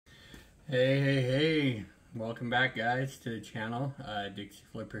Hey, welcome back guys to the channel. Dixie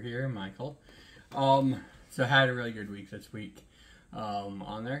Flipper here, Michael. So I had a really good week this week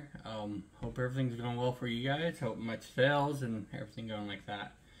on there. Hope everything's going well for you guys. Hope much sales and everything going like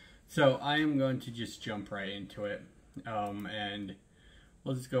that. So I am going to just jump right into it and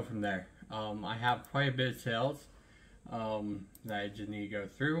we'll just go from there. I have quite a bit of sales that I just need to go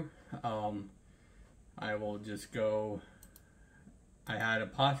through. I will just go. I had a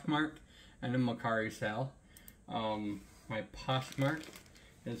Poshmark and a Mercari sale. My Poshmark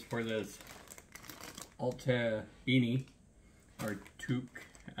is for this Ulta beanie, or toque,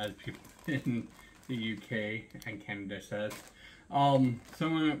 as people in the UK and Canada says.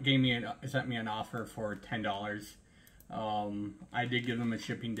 Someone sent me an offer for $10. I did give them a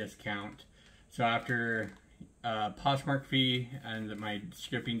shipping discount. So after Poshmark fee and my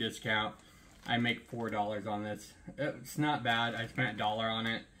shipping discount, I make $4 on this. It's not bad. I spent $1 on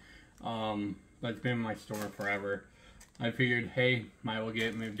it, but it's been in my store forever. I figured, hey, might as well get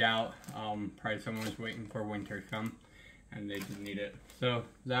it moved out. Probably someone was waiting for winter to come, and they didn't need it. So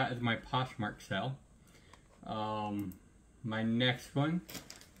that is my Poshmark sale. My next one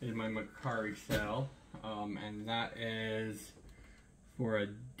is my Mercari sale, and that is for a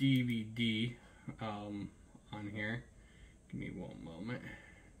DVD on here. Give me one moment.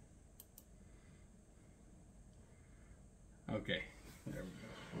 Okay, there we go.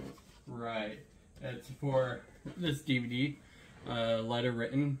 Right, it's for this DVD, letter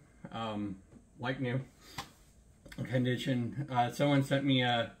written, like new condition. Someone sent me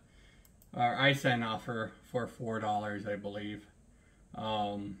I sent an offer for $4, I believe.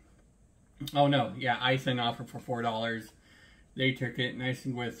 Oh no, yeah, I sent an offer for $4. They took it nice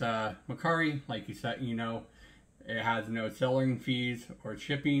and with Mercari, like you said, you know, it has no selling fees or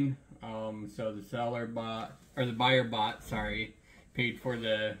shipping. So the buyer bought, paid for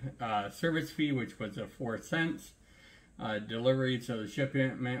the service fee, which was a 4 cents. Delivery, so the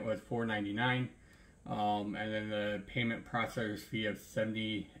shipment was $4.99. And then the payment processor fee of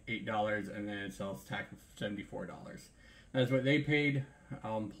 $78, and then sales tax of $74. That's what they paid,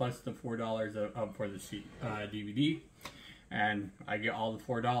 plus the $4 for the DVD, and I get all the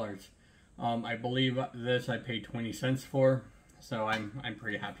 $4. I believe this I paid 20 cents for, so I'm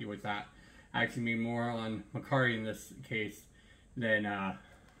pretty happy with that. I actually made more on Mercari in this case than I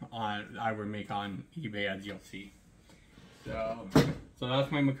would make on eBay, as you'll see. So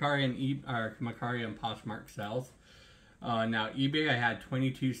that's my Mercari and Poshmark sales. Now eBay, I had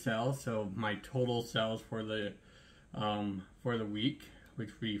 22 sales, so my total sales for the week, which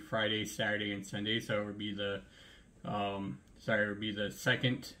would be Friday, Saturday, and Sunday. So it would be the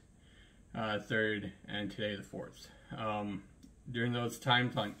second, third, and today the fourth. During those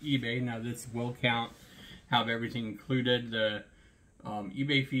times on eBay, now this will have everything included, the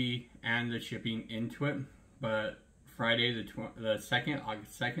eBay fee and the shipping into it. But Friday the 2nd,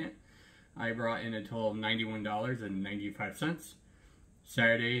 August 2nd, I brought in a total of $91.95.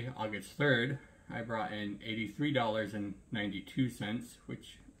 Saturday, August 3rd, I brought in $83.92,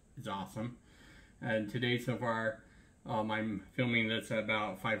 which is awesome. And today so far, I'm filming this at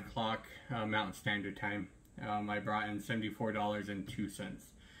about 5 o'clock Mountain Standard Time. I brought in $74.02.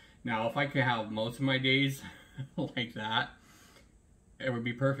 Now, if I could have most of my days like that, it would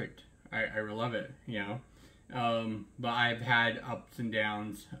be perfect. I would love it, you know. But I've had ups and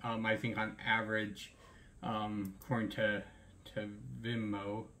downs. I think on average, according to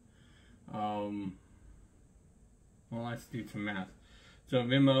Venmo, well, let's do some math. So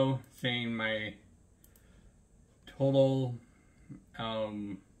Venmo saying my total,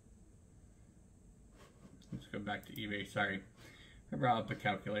 let's go back to eBay, sorry. I brought up a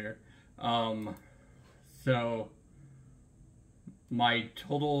calculator. So my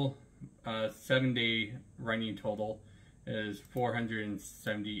total 7-day running total is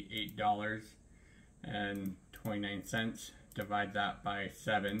 $478.29. Divide that by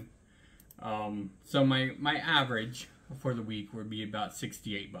 7. So my average for the week would be about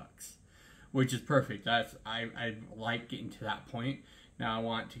 68 bucks, which is perfect. I like getting to that point. Now I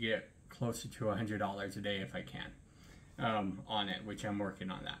want to get closer to $100 a day if I can on it, which I'm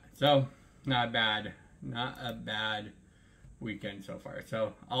working on that. So not a bad weekend so far.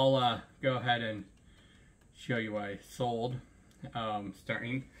 So I'll go ahead and show you what I sold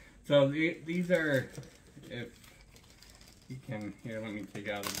starting. So these are, if you can, here, let me take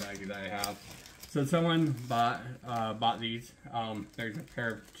out the bag that I have. So someone bought these. There's a pair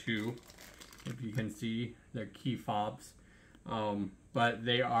of 2, if you can see. They're key fobs, but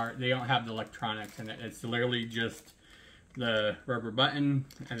they don't have the electronics in it. It's literally just the rubber button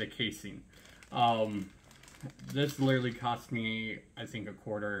and the casing. this literally cost me, I think, a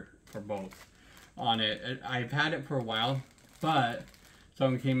quarter for both on it. I've had it for a while, but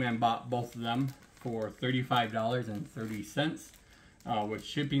someone came and bought both of them for $35.30. With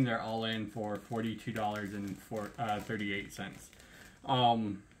shipping, they're all in for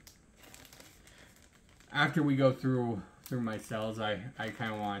 $42.38. After we go through my sales, I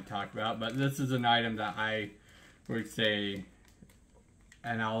kind of want to talk about, but this is an item that I would say,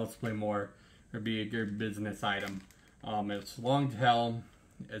 and I'll explain more, would be a good business item. It's long tail,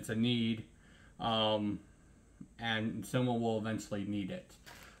 it's a need, and someone will eventually need it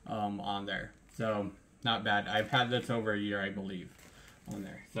on there. So not bad. I've had this over a year, I believe, on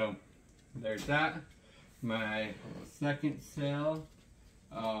there. So there's that. My second sale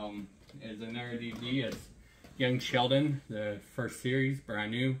is another DVD. It's Young Sheldon, the first series,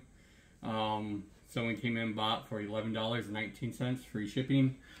 brand new. Someone came in and bought for $11.19, free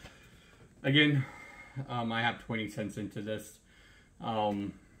shipping. Again, I have 20 cents into this.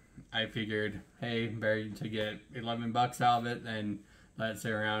 I figured, hey, better to get 11 bucks out of it than let it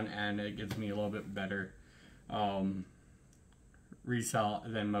sit around, and it gives me a little bit better resell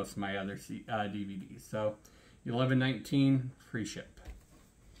than most of my other DVDs. So $11.19, free ship.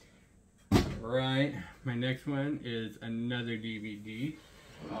 Right, my next one is another DVD.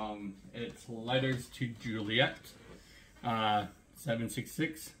 It's Letters to Juliet,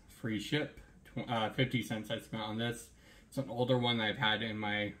 766, free ship. 50 cents I spent on this. It's an older one that I've had in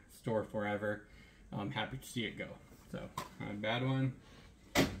my store forever. I'm happy to see it go. So, not a bad one.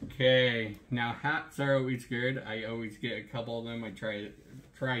 Okay, now hats are always good. I always get a couple of them. I try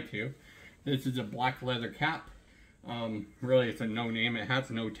to. This is a black leather cap. Really, it's a no name. It has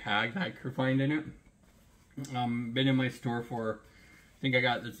no tag that I could find in it. Been in my store for, I think I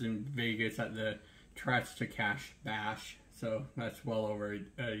got this in Vegas at the Trash to Cash Bash. So that's well over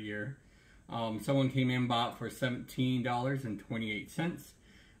a year. Someone came in and bought for $17.28.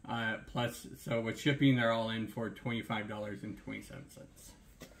 Plus, so with shipping, they're all in for $25.27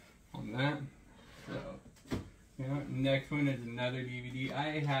 on that. So, next one is another DVD.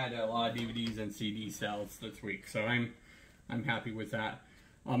 I had a lot of DVDs and CD sales this week, so I'm happy with that.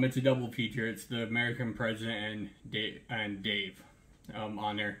 It's a double feature. It's the American President and Dave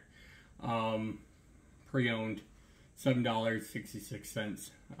on there. Pre-owned,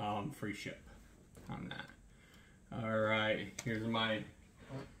 $7.66, free ship on that. Alright, here's my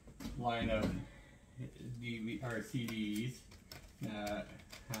line of CDs that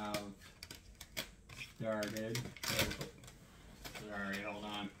have started. Sorry, hold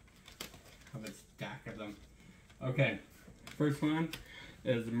on. I have a stack of them. Okay, first one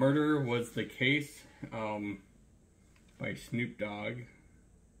is Murder Was the Case by Snoop Dogg.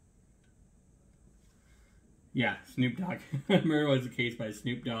 Yeah, Snoop Dogg. Murder Was the Case by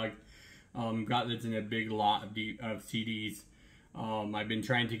Snoop Dogg. Got this in a big lot of CDs. I've been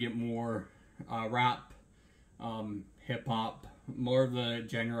trying to get more rap, hip-hop, more of the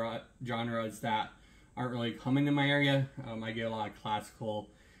genres that aren't really coming to my area. I get a lot of classical,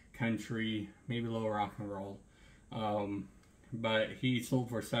 country, maybe a little rock and roll. But he sold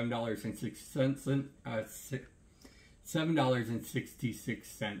for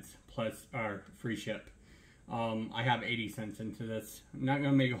 $7.66 plus free ship. I have 80 cents into this. I'm not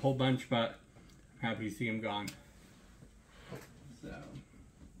going to make a whole bunch, but I'm happy to see him gone. So,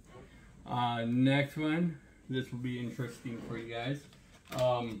 next one. This will be interesting for you guys.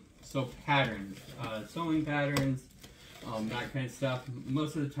 So patterns, sewing patterns, that kind of stuff.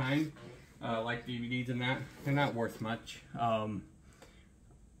 Most of the time, like DVDs and that, they're not worth much.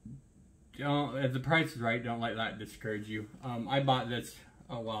 If the price is right, don't let that discourage you. I bought this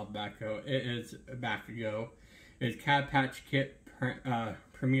a while back ago. It's Cat Patch Kit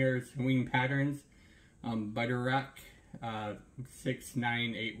Premier's Wing Patterns, Butter Rack,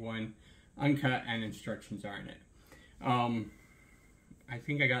 6981, uncut, and instructions are in it. I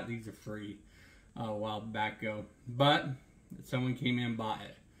think I got these for free a while back ago, but someone came in and bought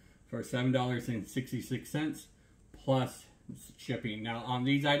it for $7.66 plus shipping. Now on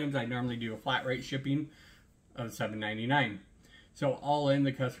these items, I normally do a flat rate shipping of $7.99. So all in,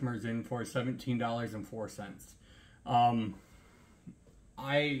 the customer's in for $17.04.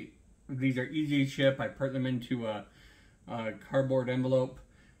 These are easy to ship. I put them into a cardboard envelope,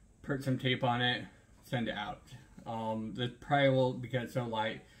 put some tape on it, send it out. This probably will, because it's so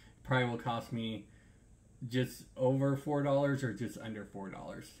light, probably will cost me just over $4 or just under $4,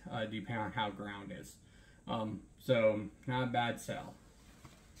 depending on how ground is. So not a bad sell.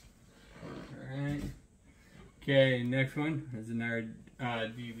 Alright. Okay, next one is another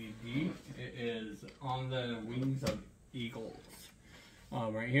DVD. It is On the Wings of Eagles.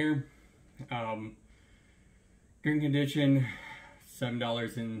 Right here. Green condition,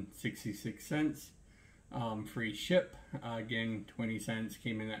 $7.66. Free ship. Again, 20 cents.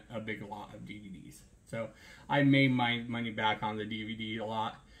 Came in a big lot of DVDs. So I made my money back on the DVD a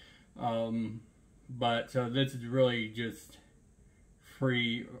lot. But so this is really just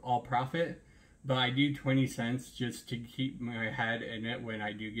free, all profit. But I do 20 cents just to keep my head in it when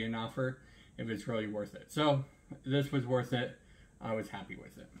I do get an offer, if it's really worth it. So this was worth it. I was happy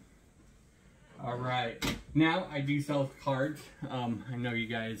with it. All right, now I do sell cards. I know you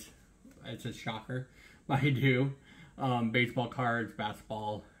guys, it's a shocker, but I do. Baseball cards,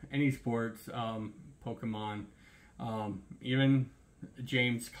 basketball, any sports, Pokemon, even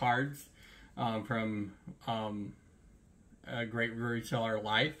James cards from a great reseller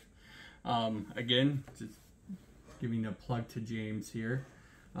life. Again, just giving a plug to James here.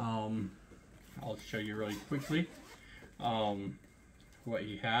 I'll show you really quickly what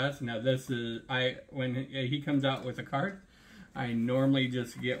he has. Now this is, when he comes out with a card, I normally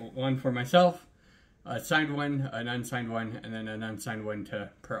just get one for myself, a signed one, an unsigned one, and then an unsigned one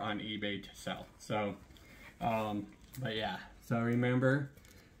to put on eBay to sell. So, but yeah, so remember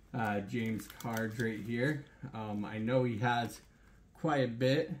James cards right here. I know he has quite a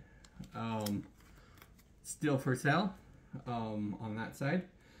bit still for sale on that side.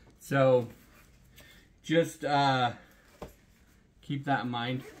 So just keep that in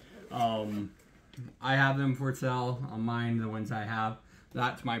mind. I have them for sale on mine, the ones I have.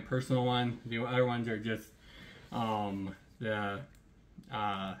 That's my personal one. The other ones are just the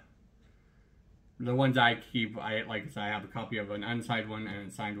ones I keep. Like I said, I have a copy of an unsigned one and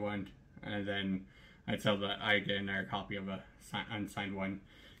a signed one, and then I sell that. I get another copy of a unsigned one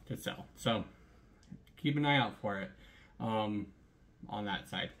to sell. So keep an eye out for it on that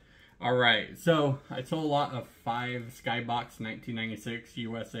side. All right, so I sold a lot of 5 Skybox 1996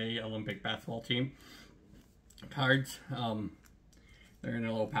 USA Olympic basketball team cards. They're in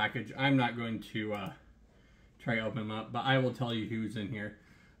a little package. I'm not going to try to open them up, but I will tell you who's in here.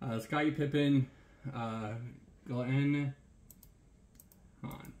 Scottie Pippen, Glenn,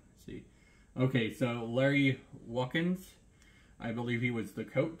 hold on, let's see. Okay, so Larry Watkins, I believe he was the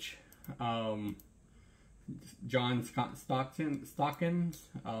coach. John Stockens,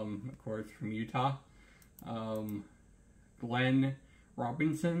 of course, from Utah. Glenn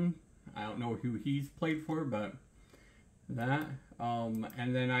Robinson, I don't know who he's played for, but that.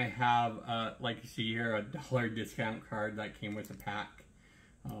 And then I have, like you see here, a $1 discount card that came with a pack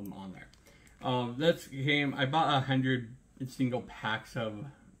on there. This came, I bought 100 single packs of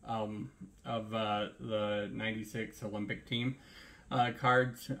the 96 Olympic team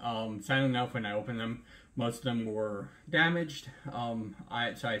cards. Sadly enough, when I opened them, most of them were damaged. So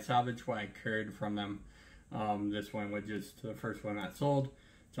I salvaged what I could from them. This one was just the first one that sold,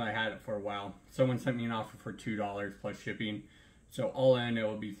 so I had it for a while. Someone sent me an offer for $2 plus shipping, so all in it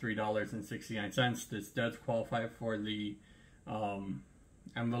will be $3.69. This does qualify for the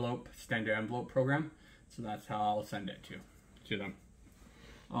standard envelope program, so that's how I'll send it to them.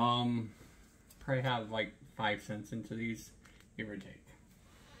 Probably have like 5 cents into these, give or take.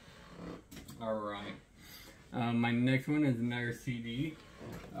 All right. My next one is another CD.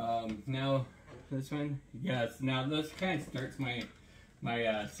 Now this one, yes. Now this kind of starts my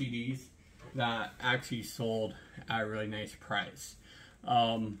CDs that actually sold at a really nice price.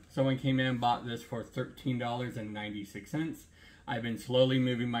 Someone came in and bought this for $13.96. I've been slowly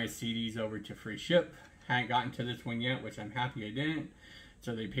moving my CDs over to free ship. Haven't gotten to this one yet, which I'm happy I didn't.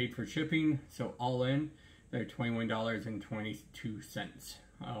 So they paid for shipping. So all in, they're $21.22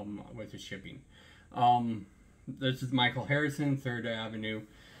 with the shipping. This is Michael Harrison, 3rd Avenue,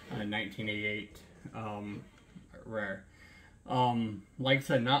 1988, rare. Like I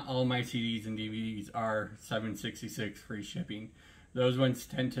said, not all my CDs and DVDs are $7.66 free shipping. Those ones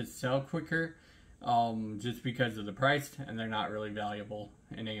tend to sell quicker just because of the price, and they're not really valuable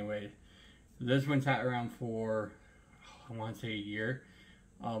in any way. This one sat around for, I want to say, a year.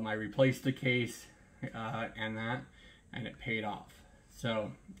 I replaced the case and it paid off.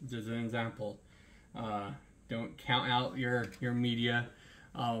 So, just an example. Don't count out your media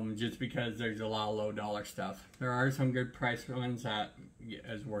just because there's a lot of low dollar stuff. There are some good price ones that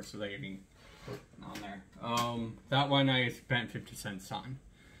is worth saving on there. That one I spent 50 cents on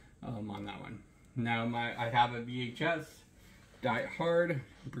that one. Now I have a VHS, Die Hard,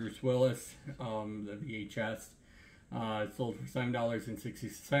 Bruce Willis, the VHS. It sold for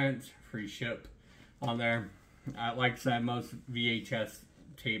 $7.60, free ship on there. Like I said, most VHS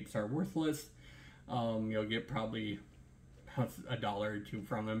tapes are worthless. You'll get probably $1 or $2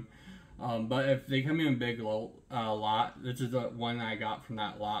 from them. But if they come in a big lot, this is the one I got from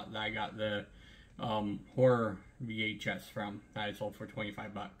that lot. I got the horror VHS from that I sold for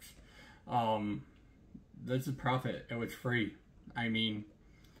 25 bucks. This is profit. It was free. I mean,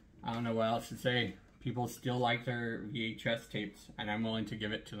 I don't know what else to say. People still like their VHS tapes, and I'm willing to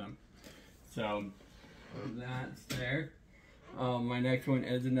give it to them. So that's there. My next one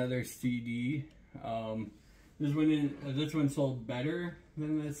is another CD. This one sold better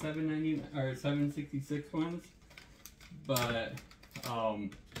than the $7.90 or $7.66 ones, but it's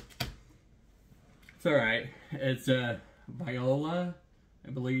all right. It's a viola,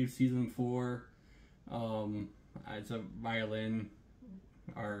 I believe, season 4. It's a violin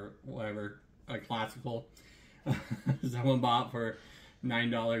or whatever, a classical. Someone bought for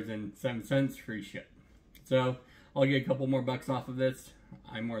 $9.07 free ship. So I'll get a couple more bucks off of this.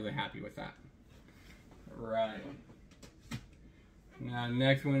 I'm more than happy with that. Right. Now the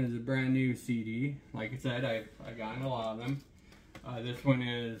next one is a brand new CD. Like I said, I've gotten a lot of them. This one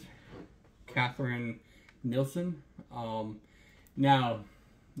is Catherine Nielsen. Now,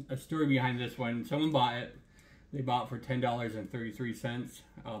 a story behind this one. Someone bought it. They bought it for $10.33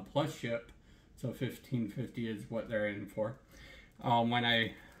 plus ship. So $15.50 is what they're in for. When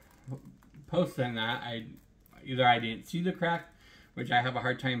I posted that, I didn't see the crack, which I have a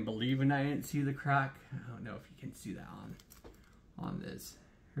hard time believing I didn't see the crack. I don't know if you can see that on this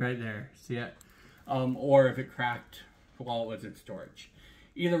right there. See it? Or if it cracked while it was in storage.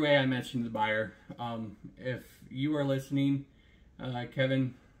 Either way, I mentioned the buyer. If you are listening,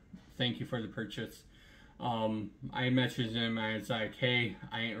 Kevin, thank you for the purchase. I messaged him and it's like, hey,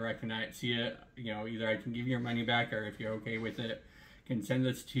 I ain't see it. You know, either I can give you your money back, or if you're okay with it, can send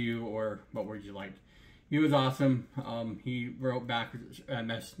this to you, or what would you like? He was awesome. He wrote back,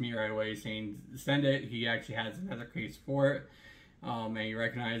 messaged me right away saying, send it. He actually has another case for it. And he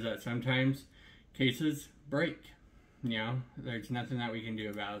recognized that sometimes cases break. You know, there's nothing that we can do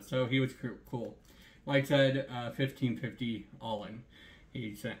about it. So he was cool. Like I said, $15.50 all in.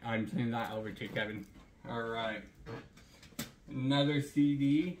 I'm sending that over to Kevin. All right. Another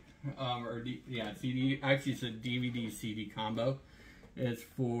CD, CD. Actually, it's a DVD CD combo. It's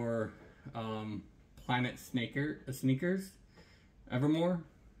for Planet Sneakers, Evermore.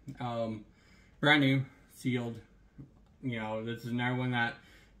 Brand new, sealed. You know, this is another one that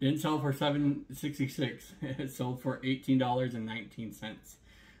didn't sell for $7.66. It sold for $18.19.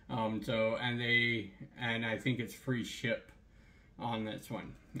 And I think it's free ship on this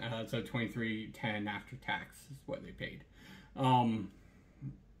one. So $23.10 after tax is what they paid.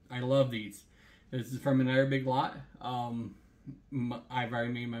 I love these. This is from another big lot. I've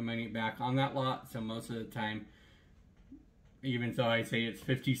already made my money back on that lot, so most of the time, even though I say it's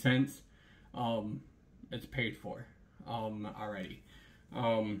 50 cents, it's paid for already.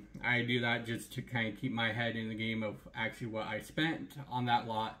 I do that just to kind of keep my head in the game of actually what I spent on that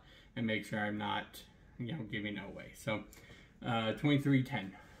lot and make sure I'm not, you know, giving it away. So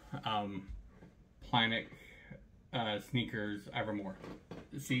 $23.10 Planet Sneakers Evermore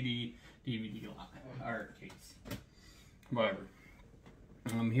CD DVD lot or case, whatever.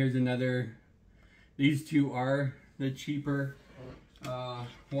 Here's another. These two are the cheaper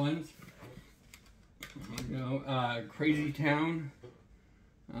ones. You know, Crazy Town,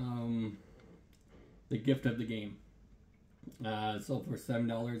 The Gift of the Game. Sold for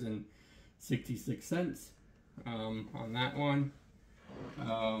 $7.66 on that one.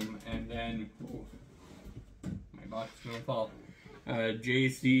 And then, my box is gonna fall.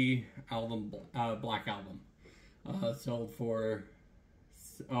 JC album, Black Album. Sold for,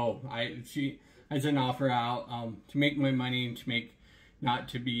 I sent an offer out to make my money, not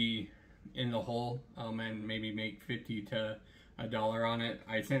to be in the hole, and maybe make 50 to $1 on it.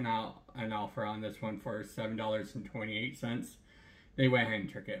 I sent out an offer on this one for $7.28. They went ahead and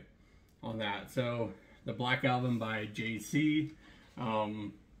took it on that. So the Black Album by JC,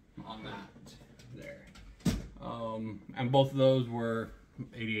 on that there. And both of those were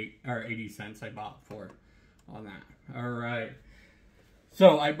 80 cents I bought for on that. All right.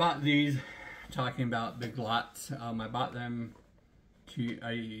 So I bought these, talking about big lots. I bought them to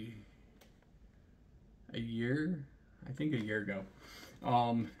a year ago.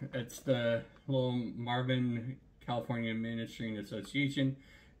 It's the little Marvin California Ministry Association,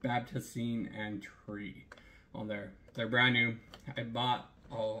 Baptist Scene and Tree on there. They're brand new. I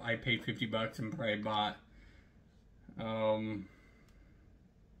paid 50 bucks and probably bought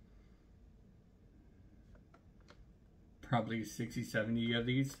probably 60-70 of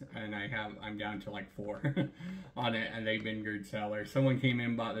these, and I'm down to like 4 on it, and they've been good sellers. Someone came in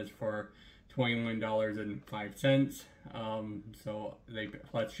and bought this for $21.05, so they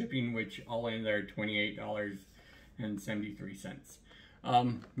plus shipping, which all in there $28.73.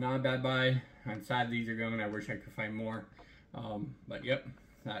 Not a bad buy. I'm sad these are going. I wish I could find more. But yep,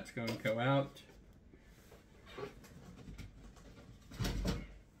 that's going to go out.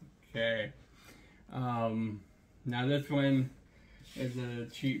 Okay. Now this one is a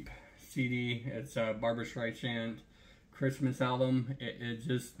cheap CD. It's a Barbra Streisand Christmas album. It is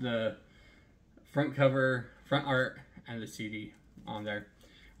just the front cover, front art, and the CD on there.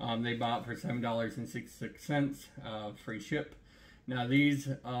 They bought for $7.66, free ship. Now these,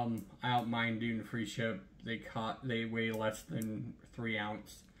 I don't mind doing the free ship. They weigh less than 3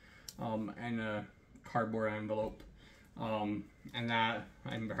 ounce, and a cardboard envelope. And that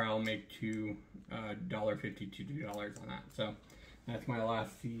I'm probably make $1.50 to $2 on that. So that's my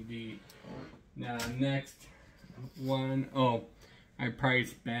last CD. Now next one, I probably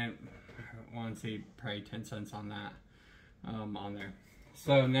spent, I want to say probably 10 cents on that, on there.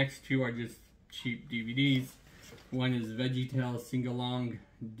 So next two are just cheap DVDs. One is VeggieTales Sing Along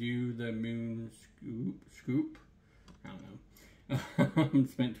Do the Moon Scoop. I don't know.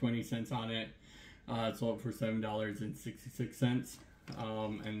 Spent 20 cents on it. It sold for $7.66.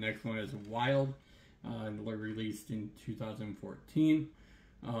 And next one is Wild. Released in 2014.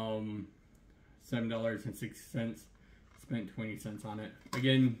 $7.60. Spent 20 cents on it.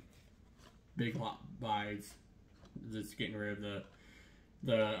 Again, big lot buys. Just getting rid of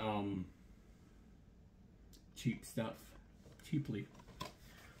the cheap stuff cheaply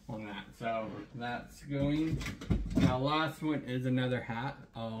on that. So that's going. Now last one is another hat.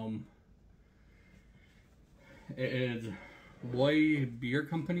 It is Roy Beer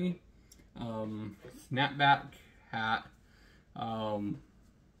Company snapback hat on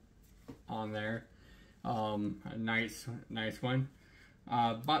there. A nice one.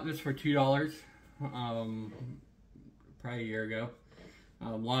 Bought this for $2 probably a year ago. A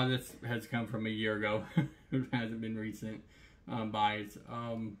lot of this has come from a year ago. It hasn't been recent buys.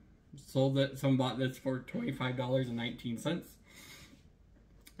 Someone bought this for $25.19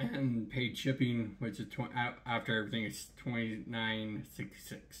 and paid shipping, which is after everything is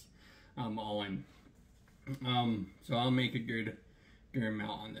 $29.66 all in. So I'll make a good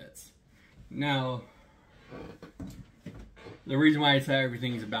amount on this. Now, the reason why I say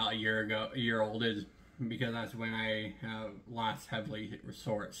everything's about a year old is because that's when I last heavily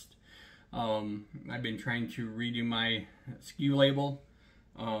sourced. I've been trying to redo my SKU label,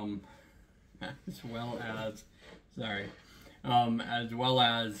 as well as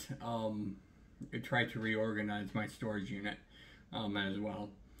try to reorganize my storage unit as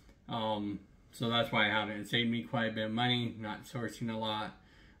well. So that's why I haven't. It saved me quite a bit of money, not sourcing a lot,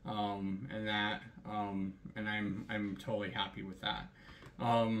 and I'm totally happy with that.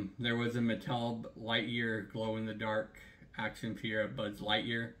 There was a Mattel Lightyear glow-in-the-dark action figure of Buzz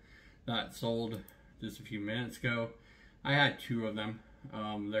Lightyear that sold just a few minutes ago. I had 2 of them.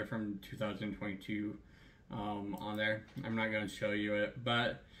 They're from 2022 on there. I'm not going to show you it,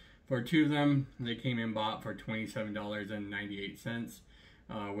 but for 2 of them, they came in bought for $27.98.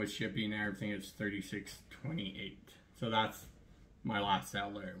 With shipping and everything, it's $36.28. So that's my last sale,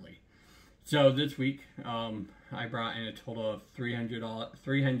 literally. So this week, I brought in a total of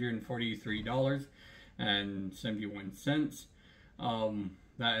 $343.71.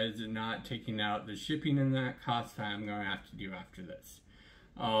 That is not taking out the shipping and that cost I'm going to have to do after this.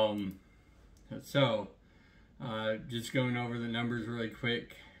 Just going over the numbers really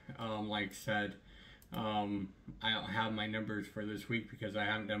quick. Like I said, I don't have my numbers for this week because I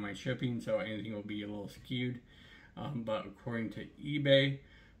haven't done my shipping, so anything will be a little skewed. But according to eBay,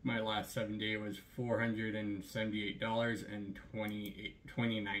 my last 7 day was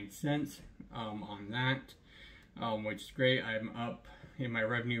 $478.29 on that, which is great. I'm up in my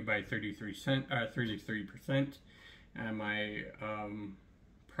revenue by 33%, and my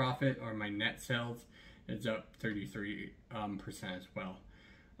profit or my net sales is up 33% as well.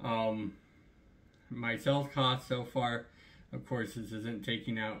 My sales cost so far, of course, this isn't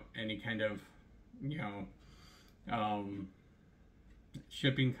taking out any kind of,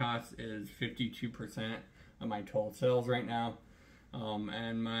 shipping cost, is 52% of my total sales right now,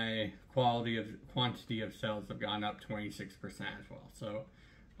 and my quantity of sales have gone up 26% as well. So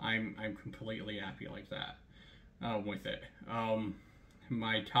I'm completely happy like that with it.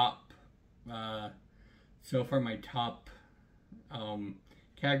 My top so far, my top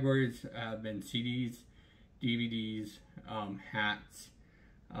categories have been CDs, DVDs, hats,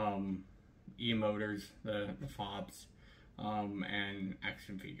 e-motors, the fobs, and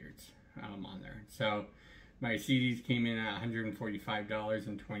action figures on there. So my CDs came in at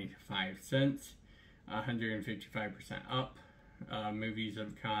 $145.25, 155% up. Movies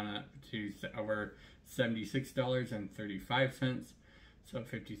have gone up to over $76.35. so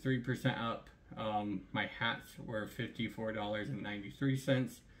 53% up. My hats were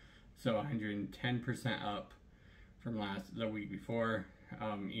 $54.93, so 110% up from the week before.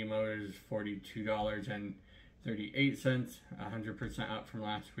 Emotes $42.38, 100% up from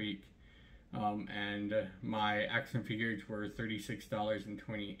last week. And my action figures were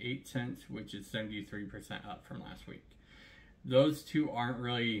 $36.28, which is 73% up from last week. Those two aren't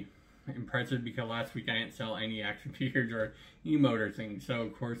really impressive because last week I didn't sell any action figures or emote or things, so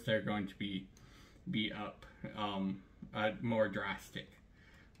of course they're going to be up more drastic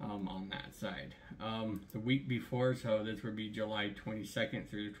on that side. The week before, so this would be July 22nd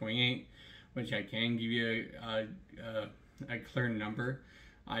through the 28th, which I can give you a clear number.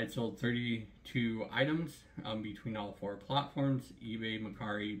 I sold 32 items between all 4 platforms: eBay,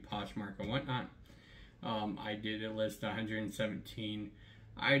 Mercari, Poshmark, and whatnot. I did list 117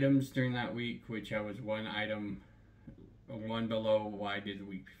 items during that week, which I was one below what I did the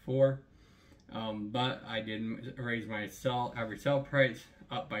week before. But I did raise my average sell price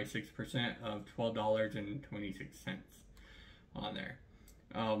up by 6% of $12.26 on there.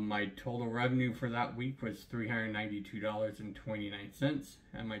 My total revenue for that week was $392.29,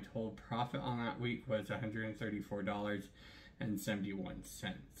 and my total profit on that week was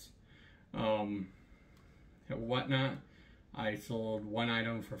 $134.71. Whatnot, I sold one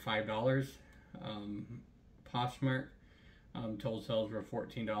item for $5. Poshmark, total sales were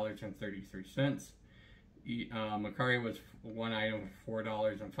 $14.33. Mercari was one item for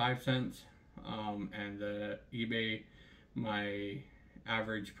 $4.05, and the eBay, my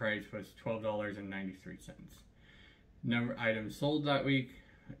average price was $12.93. Number of items sold that week: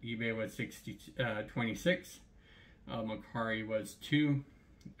 eBay was 26, Mercari was 2,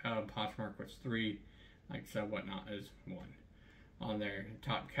 Poshmark was 3. Like I said, whatnot is 1. On their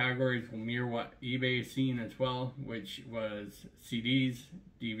top categories will mirror what eBay is seeing as well, which was CDs,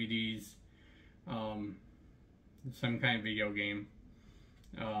 DVDs, some kind of video game,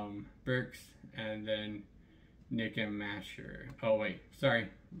 bricks, and then Nick and Masher. Oh wait, sorry,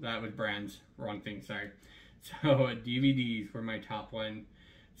 that was brands. Wrong thing, sorry. So DVDs were my top one,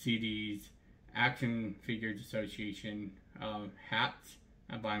 CDs, Action Figures Association, hats,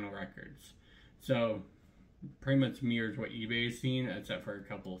 and vinyl records. So pretty much mirrors what eBay is seeing, except for a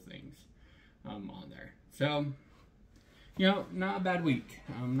couple of things on there. So, you know, not a bad week.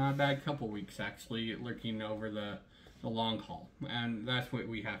 Not a bad couple weeks, actually, looking over the long haul. And that's what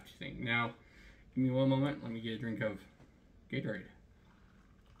we have to think. Now, give me one moment. Let me get a drink of Gatorade.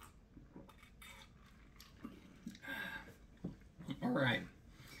 All right.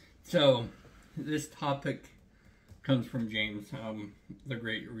 So, this topic comes from James, the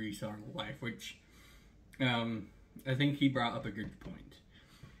Great Reseller Life, which I think he brought up a good point.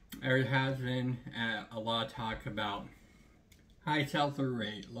 There has been a lot of talk about high sell-through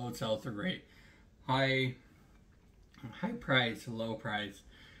rate, low sell-through rate, high price, low price.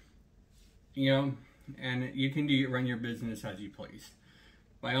 You know, and you can run your business as you please.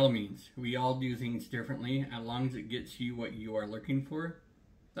 By all means, we all do things differently. As long as it gets you what you are looking for,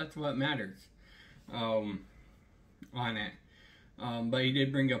 that's what matters on it. But he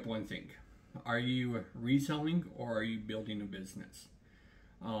did bring up one thing. Are you reselling or are you building a business?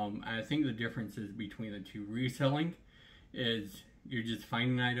 I think the difference is between the two. Reselling is you're just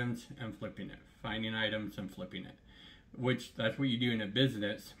finding items and flipping it. Finding items and flipping it. Which, that's what you do in a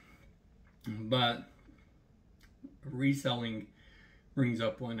business. But reselling brings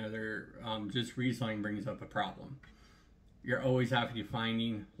up just reselling brings up a problem. You're always having to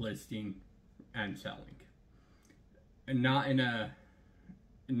finding, listing, and selling. And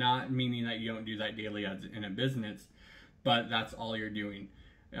not meaning that you don't do that daily as in a business, but that's all you're doing.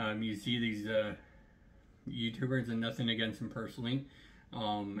 You see these YouTubers, and nothing against them personally,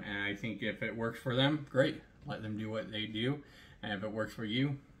 and I think if it works for them, great, let them do what they do, and if it works for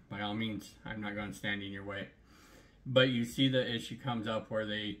you, by all means, I'm not going to stand in your way. But you see the issue comes up where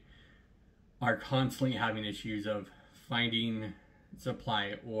they are constantly having issues of finding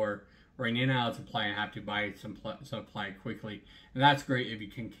supply or running out of supply and have to buy some supply quickly. And that's great if you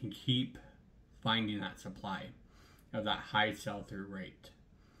can keep finding that supply of that high sell-through rate.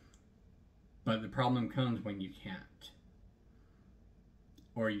 But the problem comes when you can't,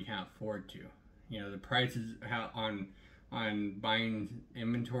 or you can't afford to. You know, the prices on buying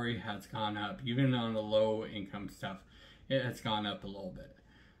inventory has gone up. Even on the low income stuff, it has gone up a little bit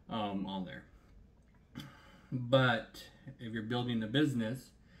on there. But if you're building a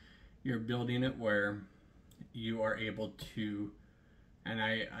business, you're building it where you are able to, and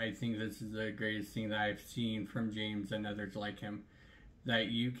I think this is the greatest thing that I've seen from James and others like him, that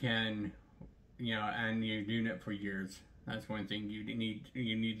you can, you know, and you're doing it for years, That's one thing you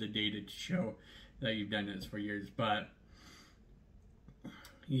need the data to show that you've done this for years. But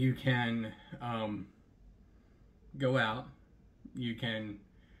you can go out, you can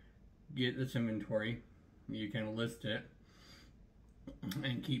get this inventory, you can list it,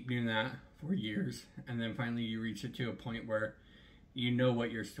 and keep doing that for years, and then finally you reach it to a point where you know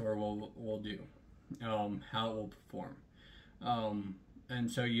what your store will do, how it will perform, and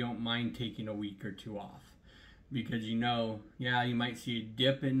so you don't mind taking a week or two off, because you know, yeah, you might see a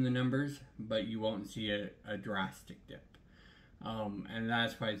dip in the numbers, but you won't see a drastic dip. And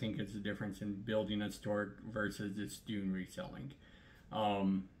that's why I think it's the difference in building a store versus just doing reselling.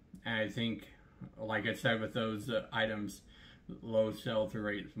 And I think, like I said, with those items, low sell-through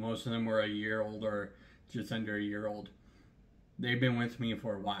rates, most of them were a year old or just under a year old. They've been with me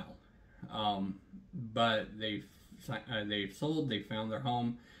for a while, but they've sold, they found their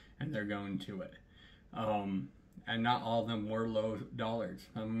home, and they're going to it. And not all of them were low dollars.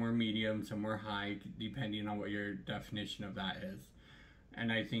 Some were medium, some were high, depending on what your definition of that is.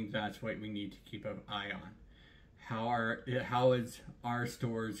 And I think that's what we need to keep an eye on. How is our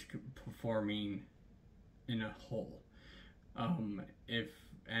stores performing in a whole? If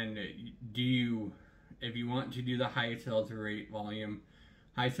you want to do the high sell-through rate volume,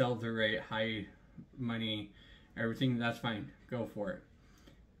 high sell-through rate, high money, everything, that's fine. Go for it.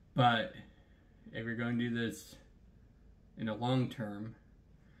 But if you're going to do this in a long term,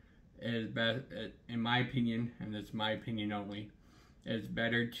 it is best, in my opinion, and it's my opinion only, it's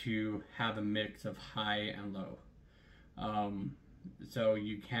better to have a mix of high and low. So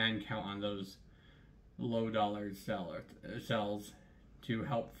you can count on those low dollar sells to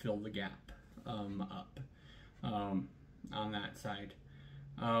help fill the gap up on that side.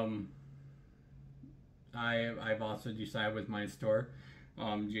 I've also decided with my store,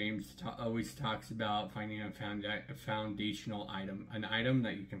 James always talks about finding a foundational item, an item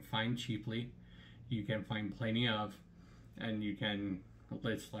that you can find cheaply, you can find plenty of, and you can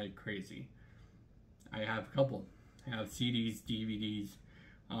list like crazy. I have a couple. I have CDs, DVDs,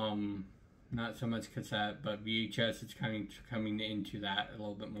 not so much cassette, but VHS is coming into that a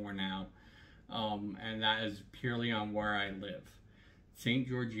little bit more now, and that is purely on where I live. St.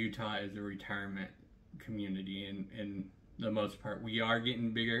 George, Utah is a retirement community in the most part. We are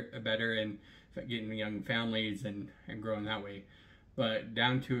getting better, and getting young families and growing that way. But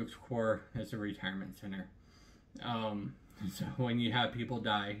down to its core, it's a retirement center. So when you have people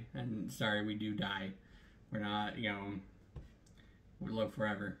die, and sorry, we do die. We're not, we live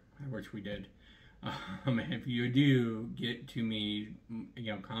forever. I wish we did. If you do get to me,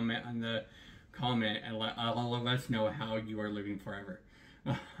 comment on the comment and let all of us know how you are living forever.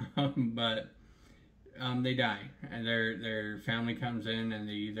 But they die, and their family comes in, and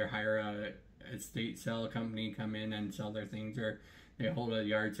they either hire a estate sale company, come in and sell their things, or they hold a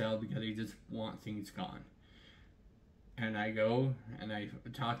yard sale because they just want things gone. And I go and I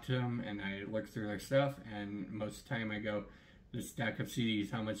talk to them and I look through their stuff, and most of the time I go, this stack of CDs,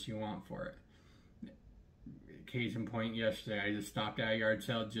 how much do you want for it? Case in point, yesterday I just stopped at a yard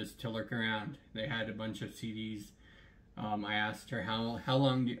sale just to look around. They had a bunch of CDs. I asked her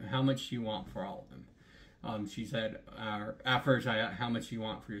how much do you want for all of them? She said, at first I asked, how much do you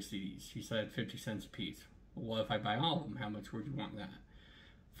want for your CDs? She said 50 cents a piece. Well, if I buy all of them, how much would you want that?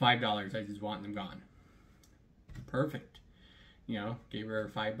 $5, I just want them gone. Perfect. Gave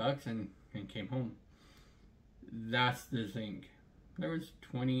her $5 and came home. That's the thing. There was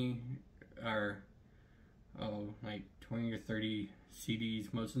 20 or 20 or 30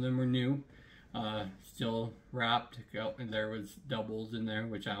 CDs. Most of them were new, still wrapped. There was doubles in there,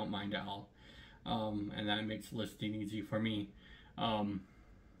 which I don't mind at all. And that makes listing easy for me.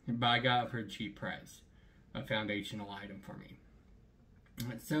 But I got it for a cheap price, a foundational item for me.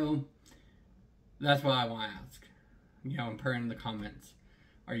 So that's what I want to ask. Put in the comments.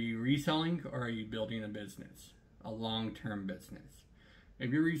 Are you reselling, or are you building a business? A long-term business.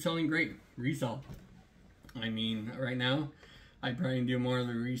 If you're reselling, great. Resell. I mean, right now, I probably do more of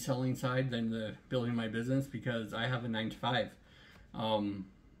the reselling side than the building my business, because I have a 9-to-5.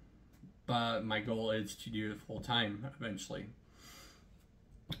 But my goal is to do it full-time eventually.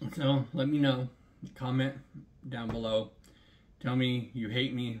 So let me know. Comment down below. Tell me you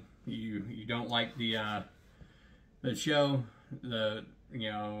hate me. You don't like the show.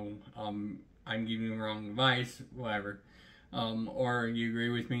 I'm giving you wrong advice. Whatever. Or you agree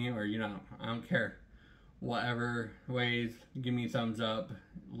with me, or I don't care. Whatever ways, give me a thumbs up.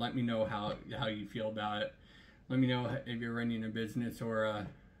 Let me know how you feel about it. Let me know if you're running a business or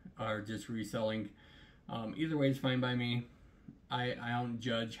just reselling. Either way is fine by me. I don't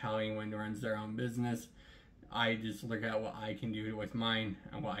judge how anyone runs their own business. I just look at what I can do with mine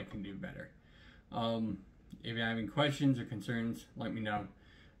and what I can do better. If you have any questions or concerns, let me know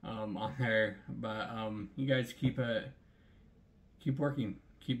on there. But you guys keep working,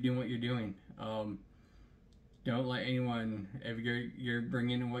 keep doing what you're doing. Don't let anyone, if you're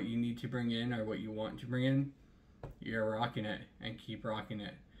bringing in what you need to bring in or what you want to bring in, you're rocking it, and keep rocking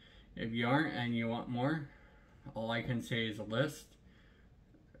it. If you aren't and you want more, all I can say is a list.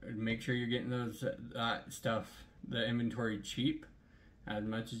 Make sure you're getting that stuff, the inventory, cheap as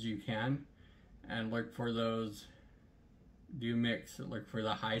much as you can, and look for those. Do mix. Look for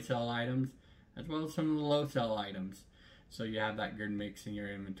the high sell items as well as some of the low sell items, so you have that good mix in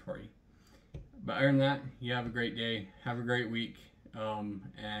your inventory. But other than that, you have a great day, have a great week,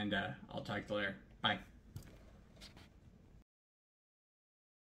 and I'll talk to you later. Bye.